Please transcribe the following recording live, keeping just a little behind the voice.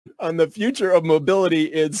on the future of mobility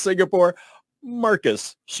in Singapore,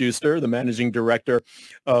 Markus Schuster, the managing director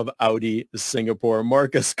of Audi Singapore.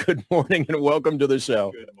 Markus, good morning and welcome to the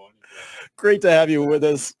show. Good morning. Great to have you with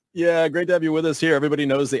us. Yeah, great to have you with us here. Everybody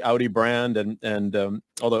knows the Audi brand and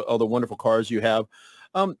all the wonderful cars you have.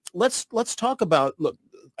 Let's talk about, look,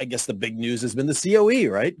 I guess the big news has been the COE,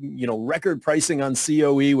 right? You know, record pricing on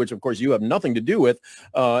COE, which of course you have nothing to do with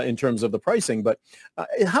in terms of the pricing. But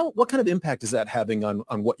what kind of impact is that having on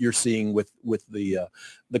what you're seeing with the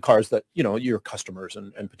cars that, you know, your customers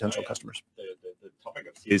and potential customers? The topic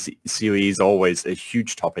of COE is always a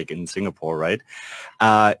huge topic in Singapore, right?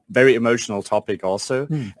 Very emotional topic also.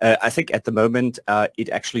 I think at the moment it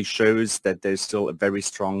actually shows that there's still a very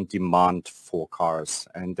strong demand for cars,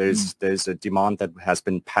 and there's a demand that has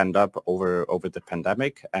been panned up over the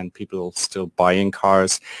pandemic, and people still buying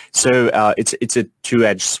cars. So it's a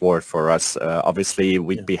two-edged sword for us. Obviously,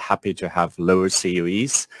 we'd be happy to have lower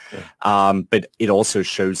COEs, but it also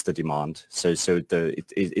shows the demand. So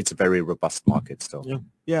it's a very robust market still.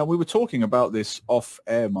 Yeah, we were talking about this off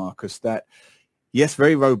air, Markus, that yes,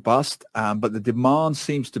 very robust, but the demand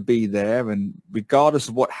seems to be there, and regardless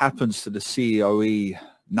of what happens to the COE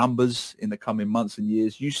numbers in the coming months and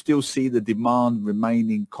years, you still see the demand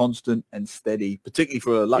remaining constant and steady, particularly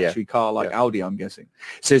for a luxury car like Audi, I'm guessing.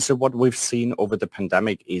 So what we've seen over the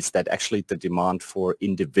pandemic is that actually the demand for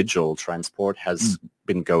individual transport has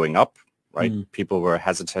been going up. Right, people were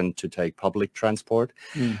hesitant to take public transport,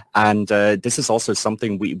 and this is also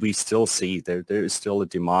something we still see. There is still a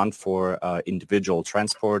demand for individual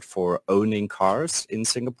transport, for owning cars in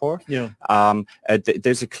Singapore.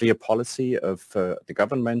 There's a clear policy of the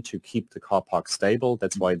government to keep the car park stable.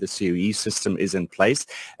 That's why the COE system is in place.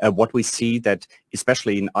 What we see that,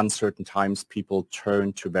 especially in uncertain times, people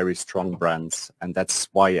turn to very strong brands, and that's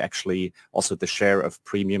why actually also the share of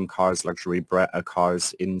premium cars, luxury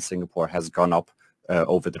cars in Singapore has gone up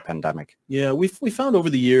over the pandemic. Yeah, we found over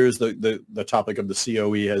the years the topic of the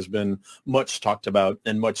COE has been much talked about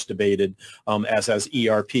and much debated, as has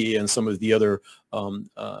ERP and some of the other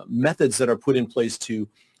methods that are put in place to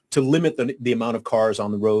limit the amount of cars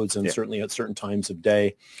on the roads, and certainly at certain times of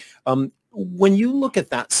day. When you look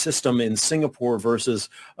at that system in Singapore versus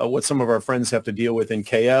what some of our friends have to deal with in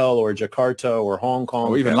KL or Jakarta or Hong Kong,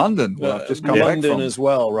 or even London, where I've just come back from. as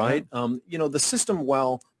well, right? You know, the system,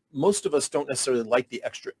 while most of us don't necessarily like the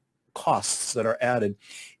extra costs that are added,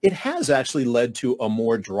 it has actually led to a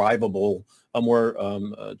more drivable, a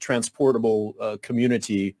more transportable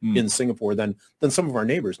community in Singapore than some of our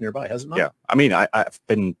neighbors nearby, has it not? Yeah, I mean, I've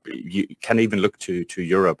been, you can even look to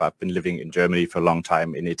Europe. I've been living in Germany for a long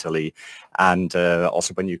time, in Italy, and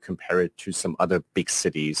also when you compare it to some other big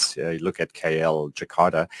cities, you look at KL,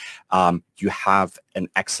 Jakarta, you have an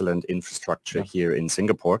excellent infrastructure here in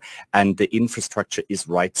Singapore, and the infrastructure is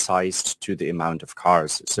right-sized to the amount of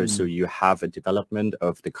cars. So you have a development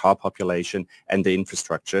of the car population and the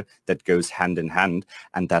infrastructure that goes hand in hand,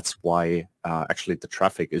 and that's why actually the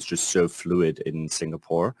traffic is just so fluid in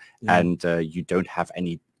Singapore, and you don't have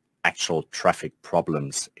any actual traffic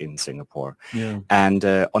problems in Singapore. And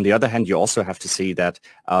on the other hand, you also have to see that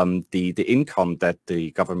the income that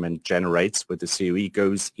the government generates with the COE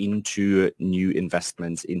goes into new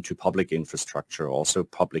investments into public infrastructure, also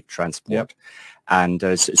public transport.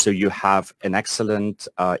 And so you have an excellent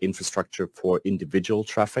infrastructure for individual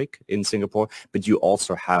traffic in Singapore, but you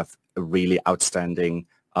also have a really outstanding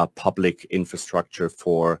public infrastructure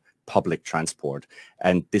for public transport,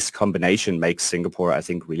 and this combination makes Singapore, I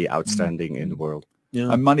think, really outstanding in the world.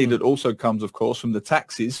 And money that also comes, of course, from the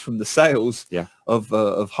taxes, from the sales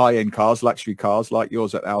of high-end cars, luxury cars like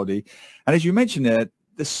yours at Audi. And as you mentioned there,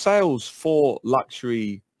 the sales for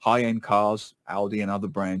luxury high-end cars, Audi and other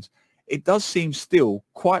brands, it does seem still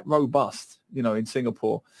quite robust, you know, in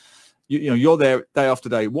Singapore. You know, you're there day after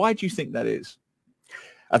day. Why do you think that is?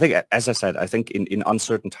 I think, as I said, I think in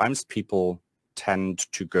uncertain times, people tend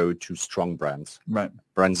to go to strong brands,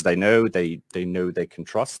 brands they know they can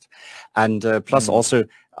trust, and plus also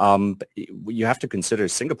you have to consider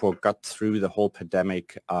Singapore got through the whole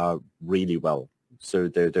pandemic really well. So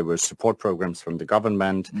there were support programs from the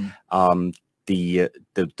government. The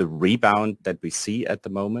rebound that we see at the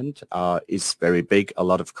moment is very big. A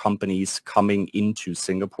lot of companies coming into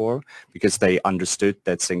Singapore because they understood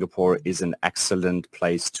that Singapore is an excellent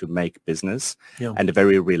place to make business and a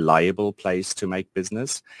very reliable place to make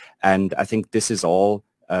business. And I think this is all,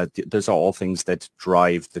 those are all things that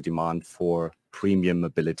drive the demand for premium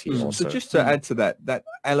mobility also. So just to add to that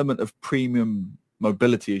element of premium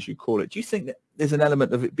mobility, as you call it, do you think that there's an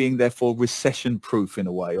element of it being therefore recession proof in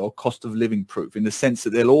a way, or cost of living proof, in the sense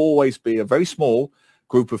that there'll always be a very small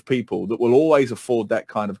group of people that will always afford that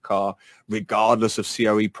kind of car, regardless of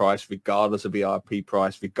COE price, regardless of ERP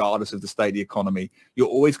price, regardless of the state of the economy. You're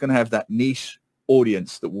always going to have that niche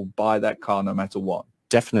audience that will buy that car no matter what.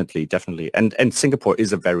 Definitely, definitely. And Singapore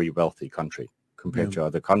is a very wealthy country compared to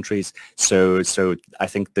other countries. So I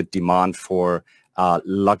think the demand for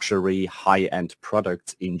luxury, high-end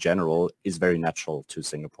products in general is very natural to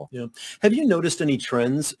Singapore. Yeah. Have you noticed any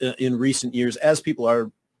trends in recent years as people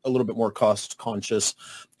are a little bit more cost conscious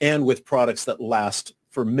and with products that last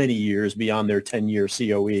for many years beyond their 10-year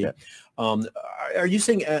COE? Yeah. Are you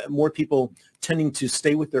seeing more people tending to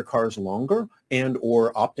stay with their cars longer and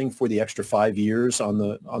or opting for the extra 5 years on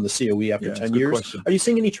the COE after 10 years? Question. Are you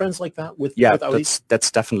seeing any trends like that with Audi?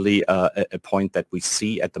 That's definitely a point that we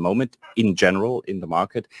see at the moment in general in the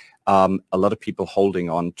market. A lot of people holding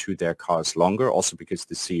on to their cars longer, also because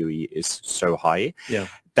the COE is so high. Yeah.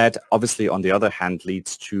 That obviously, on the other hand,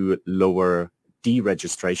 leads to lower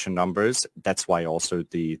deregistration numbers. That's why also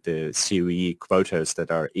the COE quotas that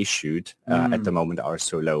are issued at the moment are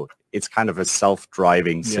so low. It's kind of a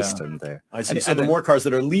self-driving system there. I see. So the more cars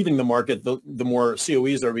that are leaving the market, the more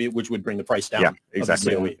COEs are, which would bring the price down. Yeah,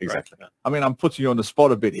 exactly. COE, exactly. Right? I mean, I'm putting you on the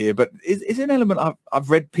spot a bit here, but is an element, I've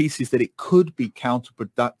read pieces that it could be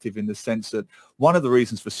counterproductive in the sense that one of the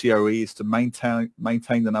reasons for COE is to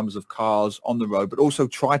maintain the numbers of cars on the road, but also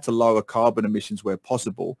try to lower carbon emissions where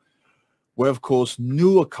possible. Where, of course,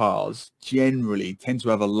 newer cars generally tend to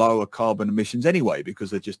have a lower carbon emissions anyway because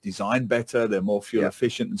they're just designed better, they're more fuel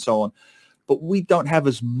efficient and so on. But we don't have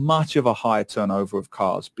as much of a high turnover of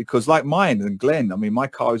cars because like mine and Glenn, I mean, my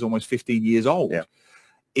car is almost 15 years old. Yeah.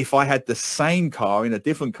 If I had the same car in a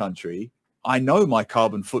different country, I know my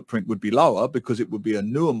carbon footprint would be lower because it would be a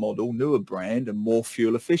newer model, newer brand and more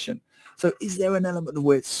fuel efficient. So is there an element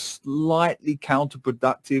where it's slightly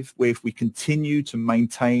counterproductive where if we continue to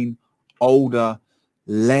maintain older,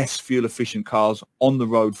 less fuel efficient cars on the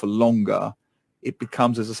road for longer, it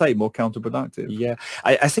becomes, as I say, more counterproductive? Yeah,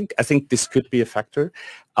 I think this could be a factor.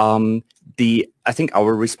 I think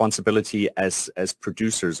our responsibility as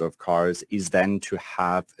producers of cars is then to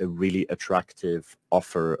have a really attractive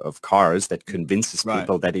offer of cars that convinces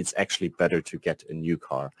people that it's actually better to get a new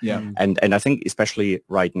car. Yeah. And I think especially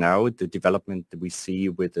right now, the development that we see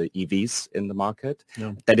with the EVs in the market,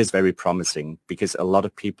 that is very promising because a lot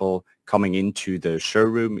of people coming into the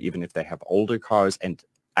showroom, even if they have older cars, and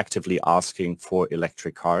actively asking for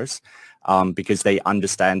electric cars because they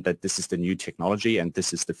understand that this is the new technology and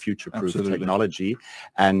this is the future-proof technology.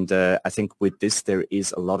 And I think with this, there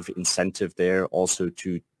is a lot of incentive there also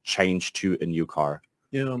to change to a new car.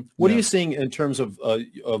 Yeah. What are you seeing in terms of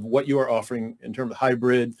what you are offering in terms of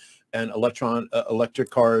hybrid and electric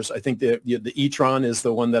cars? I think the e-tron is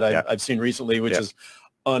the one that I've seen recently, which is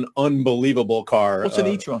an unbelievable car. What's an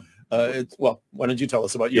e-tron? Well, why don't you tell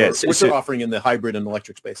us about what you're offering in the hybrid and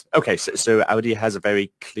electric space? Okay, so Audi has a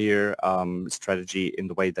very clear strategy in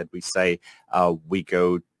the way that we say we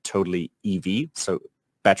go totally EV, so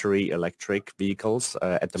battery electric vehicles.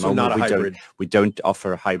 At the moment, we don't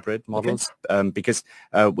offer hybrid models because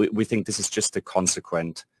we think this is just a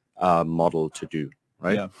consequent model to do.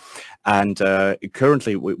 Right. Yeah. And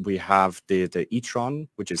currently we have the e-tron,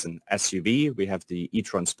 which is an SUV. We have the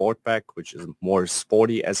e-tron Sportback, which is a more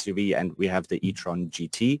sporty SUV. And we have the e-tron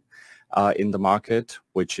GT in the market,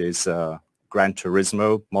 which is a Gran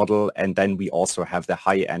Turismo model. And then we also have the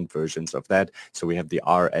high-end versions of that. So we have the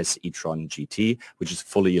RS e-tron GT, which is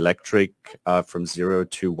fully electric from 0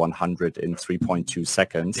 to 100 in 3.2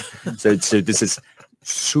 seconds. So this is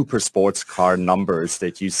super sports car numbers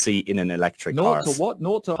that you see in an electric car. 0 to what?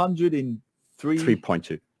 0 to 100 in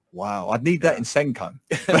 3.2. Wow, I'd need that in Senkan.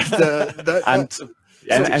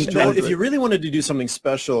 And if you really wanted to do something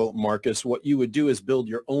special, Markus, what you would do is build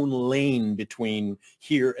your own lane between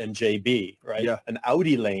here and JB, right? Yeah. An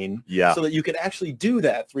Audi lane, so that you could actually do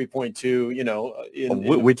that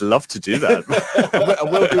 3.2. We'd love to do that.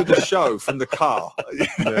 We'll do the show from the car.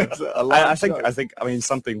 I think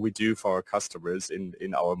something we do for our customers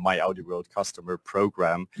in our My Audi World customer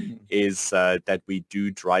program is that we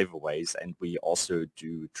do driveaways and we also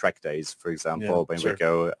do track days, for example, when we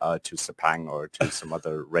go to Sepang or to some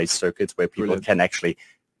other race circuits where people can actually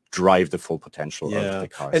drive the full potential of the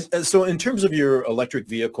cars. And so in terms of your electric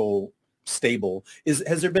vehicle stable,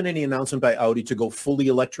 has there been any announcement by Audi to go fully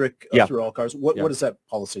electric through all cars? What does that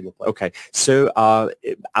policy look like? Okay, so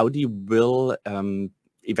Audi will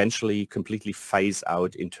eventually completely phase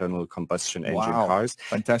out internal combustion engine cars.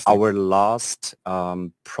 Fantastic. Our last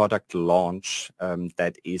product launch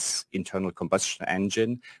that is internal combustion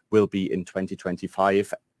engine will be in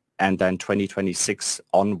 2025. and then 2026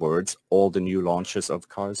 onwards, all the new launches of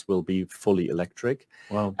cars will be fully electric.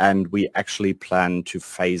 Wow. And we actually plan to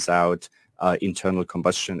phase out internal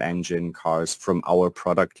combustion engine cars from our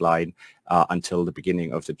product line until the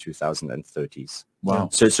beginning of the 2030s. Wow.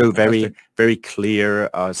 So very clear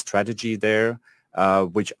strategy there,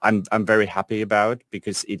 which I'm very happy about,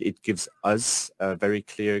 because it gives us a very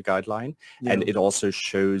clear guideline, and it also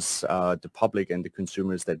shows the public and the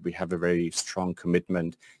consumers that we have a very strong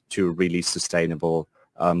commitment to a really sustainable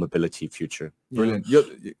mobility future. Brilliant.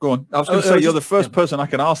 Go on. I was going to say, you're the first person I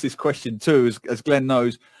can ask this question to. As Glenn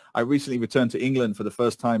knows, I recently returned to England for the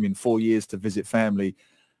first time in 4 years to visit family.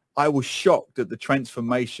 I was shocked at the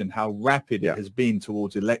transformation, how rapid it has been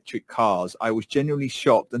towards electric cars. I was genuinely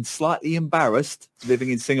shocked and slightly embarrassed living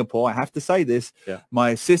in Singapore. I have to say this.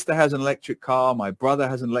 My sister has an electric car. My brother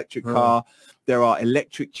has an electric car. There are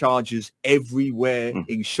electric chargers everywhere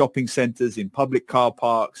in shopping centers, in public car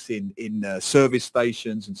parks, in service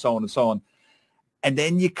stations, and so on and so on. And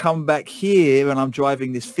then you come back here and I'm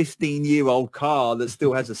driving this 15-year-old car that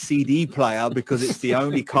still has a CD player because it's the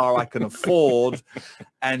only car I can afford.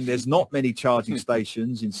 And there's not many charging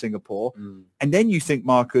stations in Singapore. And then you think,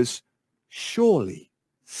 Markus, surely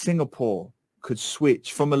Singapore could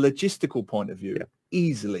switch from a logistical point of view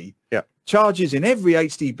easily. Charges in every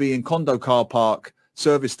HDB and condo car park,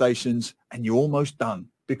 service stations, and you're almost done,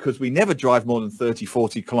 because we never drive more than 30,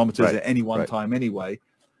 40 kilometers at any one time anyway.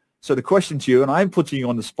 So the question to you, and I'm putting you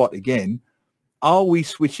on the spot again, are we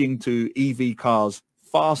switching to EV cars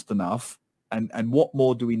fast enough? And what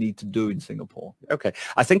more do we need to do in Singapore? Okay.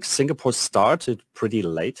 I think Singapore started pretty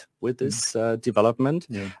late with this development.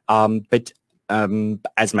 But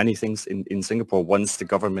as many things in Singapore, once the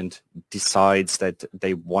government decides that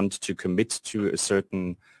they want to commit to a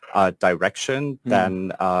certain direction,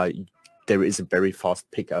 then there is a very fast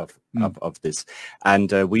pickup of this.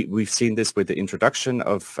 And we've seen this with the introduction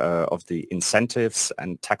of the incentives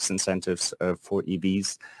and tax incentives for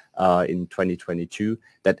EVs in 2022,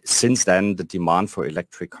 that since then the demand for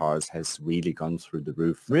electric cars has really gone through the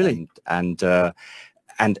roof. Really? And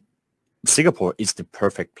Singapore is the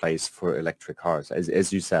perfect place for electric cars,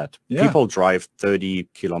 as you said. People drive 30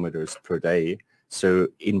 kilometers per day. So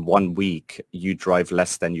in 1 week, you drive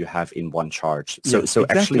less than you have in one charge. So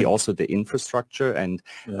actually also the infrastructure and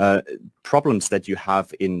problems that you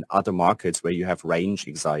have in other markets where you have range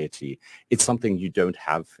anxiety, it's something you don't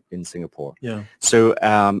have in Singapore. So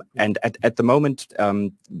and at the moment,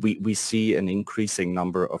 we see an increasing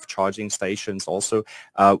number of charging stations also.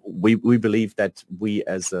 We believe that we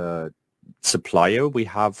as a supplier, we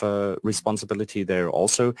have a responsibility there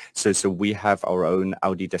also. So we have our own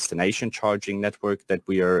Audi destination charging network that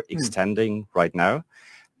we are extending right now,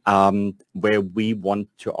 where we want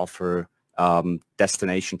to offer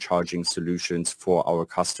destination charging solutions for our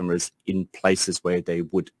customers in places where they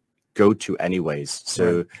would go to anyways.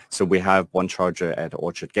 So we have one charger at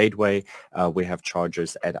Orchard Gateway. We have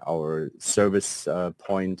chargers at our service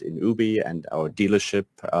point in Ubi and our dealership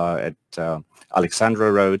at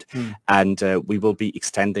Alexandra Road. And we will be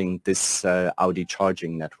extending this Audi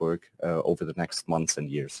charging network over the next months and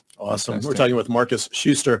years. Awesome. We're talking with Markus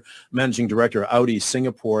Schuster, Managing Director, Audi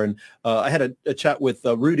Singapore. And I had a chat with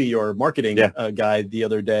Rudy, your marketing guy, the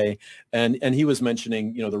other day, and he was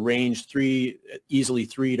mentioning, the range easily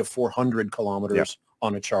 300 to 400 kilometers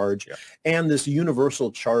on a charge, and this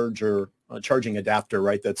universal charger charging adapter,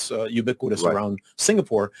 right? That's ubiquitous around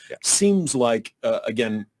Singapore. Seems like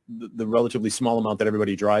again, the relatively small amount that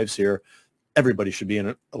everybody drives here, everybody should be in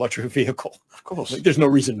an electric vehicle. Of course. Like, there's no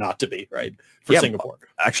reason not to be, right? For Singapore.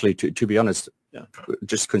 Actually, to be honest,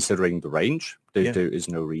 just considering the range, there is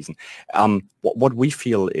no reason. What we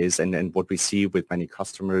feel is, and what we see with many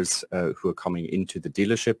customers who are coming into the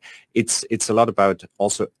dealership, it's a lot about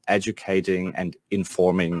also educating and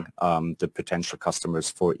informing the potential customers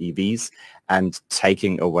for EVs and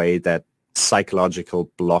taking away that psychological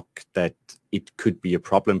block that it could be a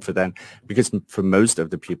problem for them, because for most of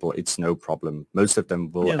the people it's no problem. Most of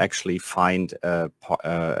them will actually find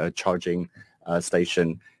a charging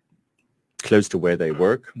station close to where they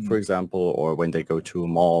work, for example, or when they go to a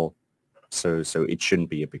mall. So it shouldn't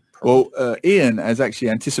be a big problem. Well, Ian has actually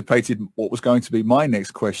anticipated what was going to be my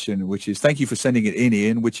next question, which is, thank you for sending it in,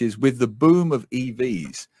 Ian, which is, with the boom of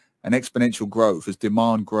EVs and exponential growth as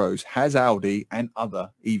demand grows, has Audi and other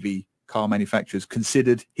EV car manufacturers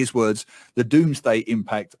considered, his words, the doomsday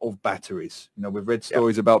impact of batteries? We've read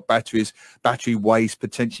stories about battery waste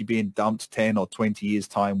potentially being dumped 10 or 20 years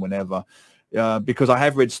time, whenever. Because I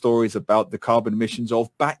have read stories about the carbon emissions of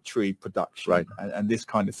battery production and this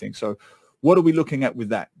kind of thing. So What are we looking at with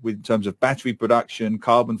that, in terms of battery production,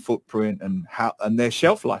 carbon footprint, and their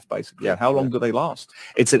shelf life, basically? Yeah. How long do they last?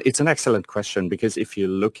 It's an excellent question, because if you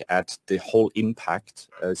look at the whole impact,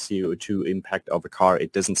 CO2 impact of a car,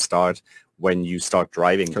 it doesn't start when you start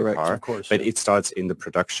driving the car, of course, but it starts in the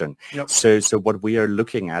production. Yep. So what we are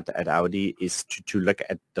looking at Audi is to look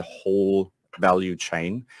at the whole value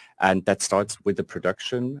chain, and that starts with the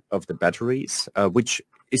production of the batteries, which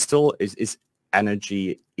is still is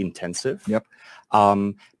energy intensive. Yep.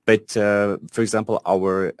 But for example,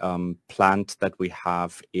 our plant that we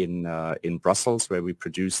have in Brussels, where we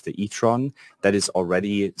produce the e-tron, that is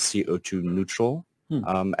already CO2 neutral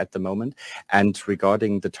at the moment. And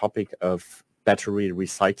regarding the topic of battery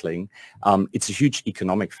recycling, it's a huge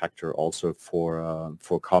economic factor also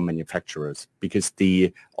for car manufacturers, because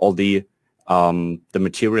all the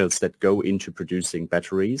materials that go into producing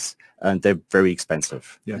batteries, they're very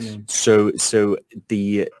expensive. Yes. Yeah. So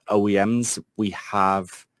the OEMs, we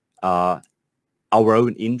have our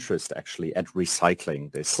own interest actually at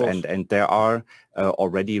recycling this, and there are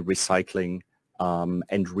already recycling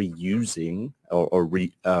and reusing or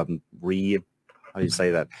how do you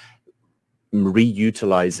say that?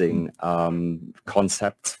 Reutilizing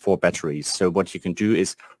concepts for batteries. So what you can do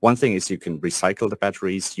is, one thing is you can recycle the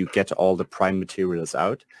batteries, you get all the prime materials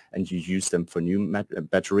out and you use them for new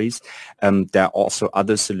batteries. There are also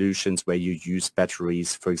other solutions where you use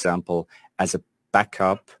batteries, for example, as a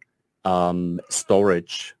backup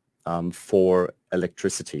storage for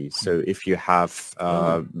electricity. So if you have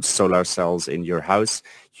solar cells in your house,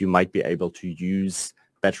 you might be able to use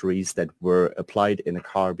batteries that were applied in a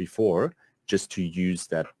car before, just to use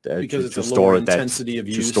that because to it's a store lower that intensity of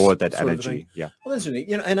use, to store that sort of energy. thing. Yeah. Well, that's neat.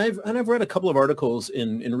 And I've read a couple of articles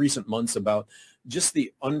in recent months about just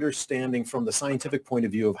the understanding from the scientific point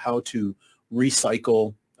of view of how to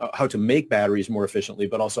recycle, how to make batteries more efficiently,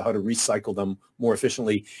 but also how to recycle them more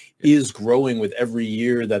efficiently is growing with every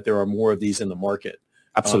year that there are more of these in the market.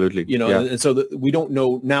 Absolutely. And so we don't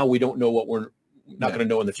know now. We don't know what we're not going to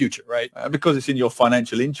know in the future, right? Because it's in your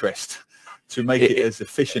financial interest to make it as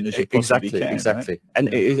efficient as you possibly can. Exactly. Right?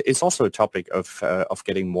 And it's also a topic of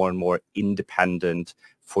getting more and more independent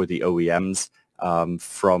for the OEMs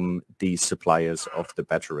from the suppliers of the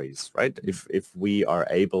batteries, right? If we are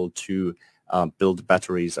able to build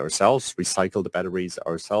batteries ourselves, recycle the batteries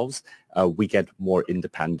ourselves, we get more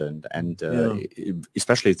independent. And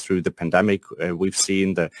especially through the pandemic, we've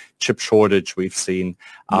seen the chip shortage, we've seen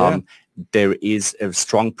there is a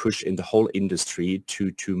strong push in the whole industry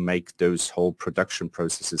to make those whole production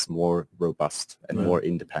processes more robust and more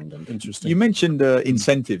independent. Interesting. You mentioned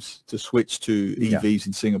incentives to switch to EVs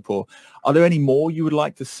in Singapore. Are there any more you would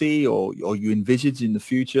like to see or you envisage in the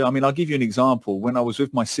future? I mean, I'll give you an example. When I was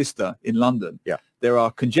with my sister in London, there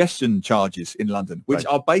are congestion charges in London, which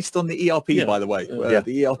are based on the ERP, by the way.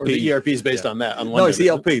 The ERP. Or the ERP is based on that. On London, no, it's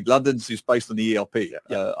ERP. London's is based on the ERP.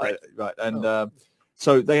 Right. And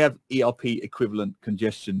so they have ERP equivalent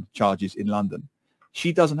congestion charges in London.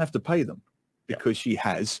 She doesn't have to pay them because she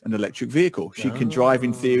has an electric vehicle. She can drive,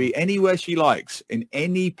 in theory, anywhere she likes in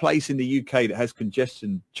any place in the UK that has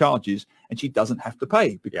congestion charges, and she doesn't have to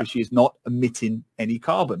pay because she is not emitting any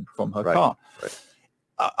carbon from her car. Right.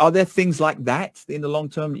 Are there things like that in the long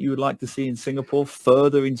term that you would like to see in Singapore,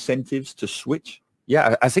 further incentives to switch?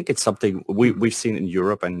 Yeah, I think it's something we've seen in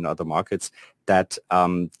Europe and in other markets, that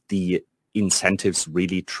the incentives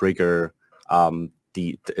really trigger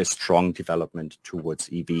a strong development towards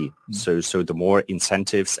EV. So the more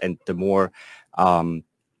incentives and the more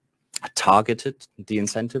targeted the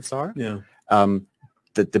incentives are,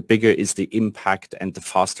 the bigger is the impact and the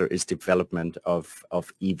faster is development of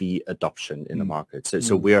EV adoption in the market.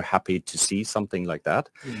 So we're happy to see something like that.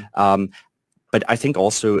 But I think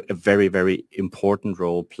also a very, very important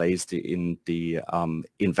role plays in the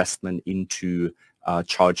investment into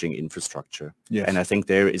charging infrastructure. And I think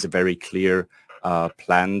there is a very clear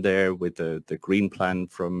plan there with the green plan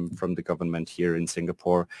from the government here in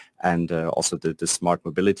Singapore, and also the smart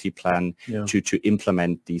mobility plan to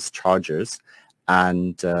implement these chargers.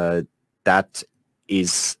 And that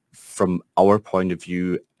is, from our point of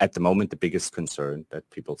view, at the moment, the biggest concern that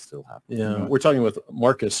people still have. We're talking with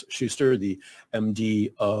Markus Schuster, the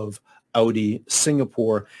MD of Audi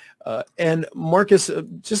Singapore. And Markus,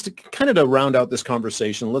 just to round out this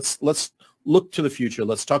conversation, let's look to the future.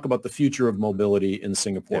 Let's talk about the future of mobility in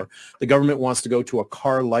Singapore. The government wants to go to a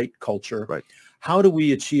car light culture. Right. How do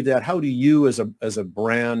we achieve that? How do you, as a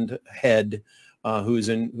brand head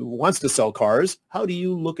who wants to sell cars, how do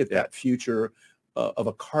you look at that future of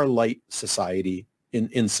a car light society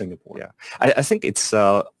in Singapore? I think it's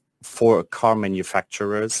for car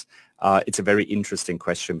manufacturers. it's a very interesting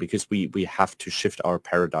question because we have to shift our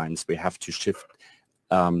paradigms. We have to shift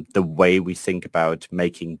the way we think about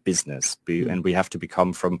making business, and we have to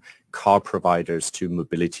become from car providers to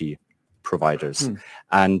mobility providers.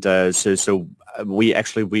 And so we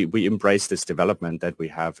actually we embrace this development that we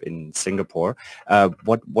have in Singapore.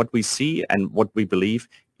 What we see and what we believe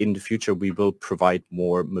in the future, we will provide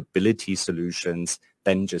more mobility solutions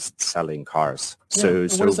than just selling cars. Yeah. So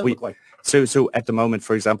what does that look like? So at the moment,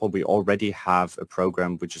 for example, we already have a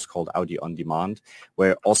program which is called Audi On Demand,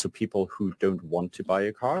 where also people who don't want to buy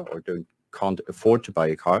a car or can't afford to buy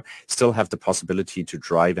a car still have the possibility to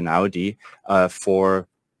drive an Audi for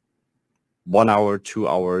 1 hour, 2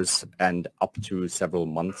 hours, and up to several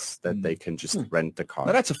months that they can just rent the car.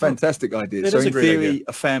 Now, that's a fantastic idea. It So is a in great theory, idea.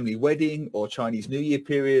 a family wedding or Chinese New Year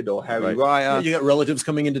period or Harry Right. Raya. You got relatives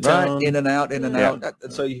coming into town. Right, in and out, in and Yeah.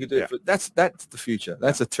 out. So you could do it. For, that's the future.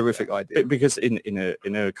 That's a terrific idea. Because in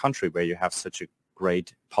a country where you have such a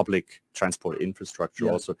great public transport infrastructure,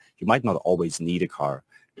 also you might not always need a car.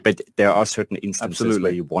 But there are certain instances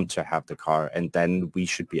where you want to have the car, and then we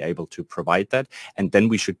should be able to provide that. And then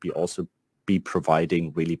we should also be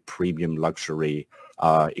providing really premium luxury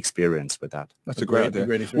experience with that. That's a great idea.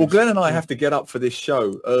 Great Well, Glenn and I have to get up for this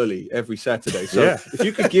show early every Saturday. So if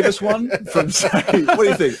you could give us one from, say, what do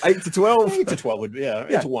you think, 8 to 12? 8 to 12 would be,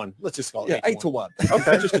 8 to 1. Let's just call it 8 to 1.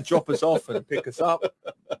 Okay, just to drop us off and pick us up.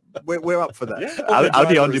 We're up for that. Yeah.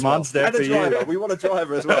 Audi On Demand's there and for a driver. you. We want a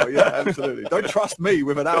driver as well. Yeah, absolutely. Don't trust me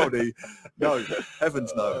with an Audi. No,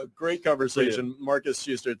 heavens no. Great conversation. Markus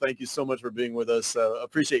Schuster, thank you so much for being with us.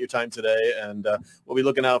 Appreciate your time today, and we'll be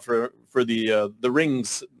looking out for the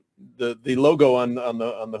rings, the logo on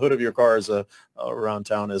the hood of your cars around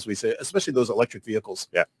town, as we say, especially those electric vehicles.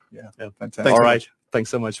 Yeah. Fantastic. All right. Thanks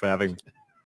so much for having me.